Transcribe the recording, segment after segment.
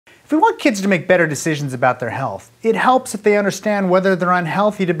If we want kids to make better decisions about their health, it helps if they understand whether they're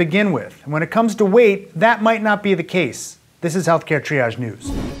unhealthy to begin with. And when it comes to weight, that might not be the case. This is Healthcare Triage News.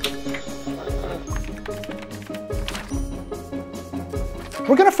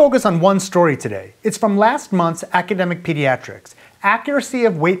 We're going to focus on one story today. It's from last month's Academic Pediatrics, Accuracy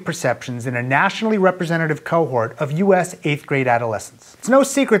of Weight Perceptions in a Nationally Representative Cohort of U.S. 8th grade adolescents. It's no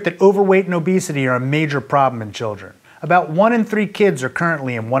secret that overweight and obesity are a major problem in children. About 1 in 3 kids are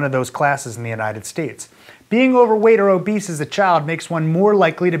currently in one of those classes in the United States. Being overweight or obese as a child makes one more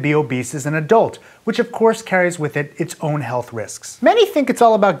likely to be obese as an adult, which of course carries with it its own health risks. Many think it's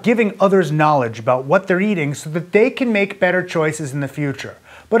all about giving others knowledge about what they're eating so that they can make better choices in the future.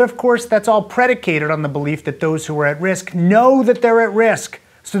 But of course, that's all predicated on the belief that those who are at risk know that they're at risk,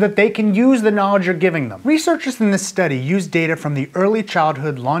 so that they can use the knowledge you're giving them. Researchers in this study used data from the Early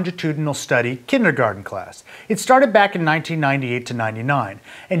Childhood Longitudinal Study kindergarten class. It started back in 1998 to 99,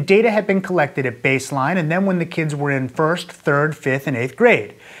 and data had been collected at baseline and then when the kids were in 1st, 3rd, 5th, and 8th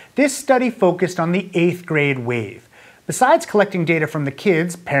grade. This study focused on the 8th grade wave. Besides collecting data from the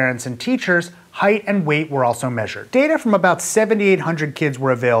kids, parents, and teachers, height and weight were also measured. Data from about 7,800 kids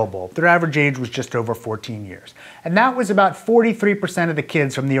were available. Their average age was just over 14 years. And that was about 43% of the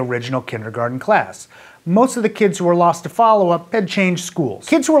kids from the original kindergarten class. Most of the kids who were lost to follow-up had changed schools.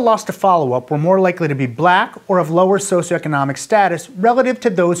 Kids who were lost to follow-up were more likely to be black or of lower socioeconomic status relative to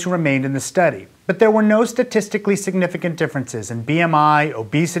those who remained in the study. But there were no statistically significant differences in BMI,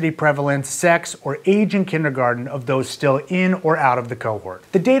 obesity prevalence, sex, or age in kindergarten of those still in or out of the cohort.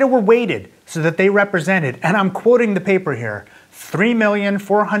 The data were weighted so that they represented, and I'm quoting the paper here,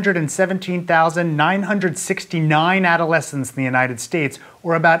 3,417,969 adolescents in the United States,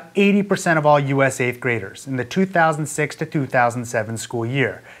 or about 80% of all U.S. 8th graders in the 2006 to 2007 school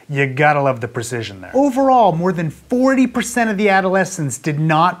year. You gotta love the precision there. Overall, more than 40% of the adolescents did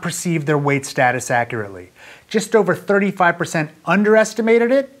not perceive their weight status accurately. Just over 35%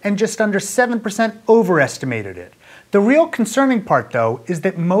 underestimated it, and just under 7% overestimated it. The real concerning part, though, is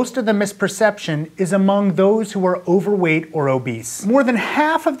that most of the misperception is among those who are overweight or obese. More than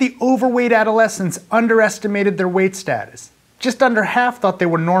half of the overweight adolescents underestimated their weight status. Just under half thought they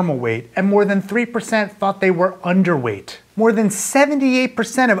were normal weight, and more than 3% thought they were underweight. More than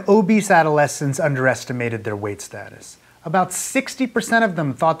 78% of obese adolescents underestimated their weight status. About 60% of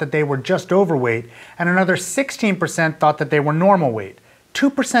them thought that they were just overweight, and another 16% thought that they were normal weight.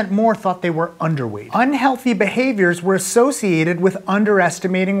 2% more thought they were underweight. Unhealthy behaviors were associated with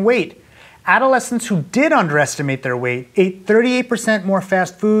underestimating weight. Adolescents who did underestimate their weight ate 38% more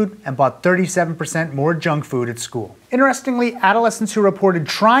fast food and bought 37% more junk food at school. Interestingly, adolescents who reported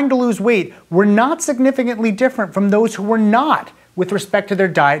trying to lose weight were not significantly different from those who were not with respect to their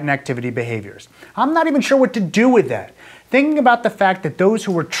diet and activity behaviors. I'm not even sure what to do with that. Thinking about the fact that those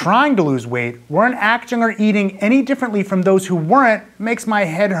who were trying to lose weight weren't acting or eating any differently from those who weren't makes my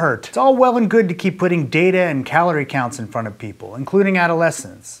head hurt. It's all well and good to keep putting data and calorie counts in front of people, including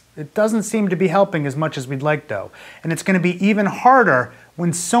adolescents. It doesn't seem to be helping as much as we'd like though, and it's going to be even harder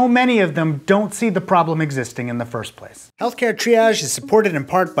when so many of them don't see the problem existing in the first place. Healthcare Triage is supported in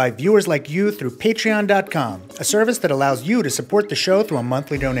part by viewers like you through Patreon.com, a service that allows you to support the show through a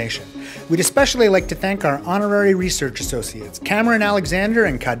monthly donation. We'd especially like to thank our honorary research associates, Cameron Alexander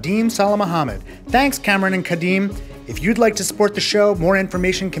and Kadim Salah Mohammed. Thanks, Cameron and Kadim. If you'd like to support the show, more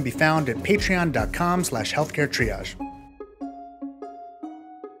information can be found at patreon.com/healthcaretriage.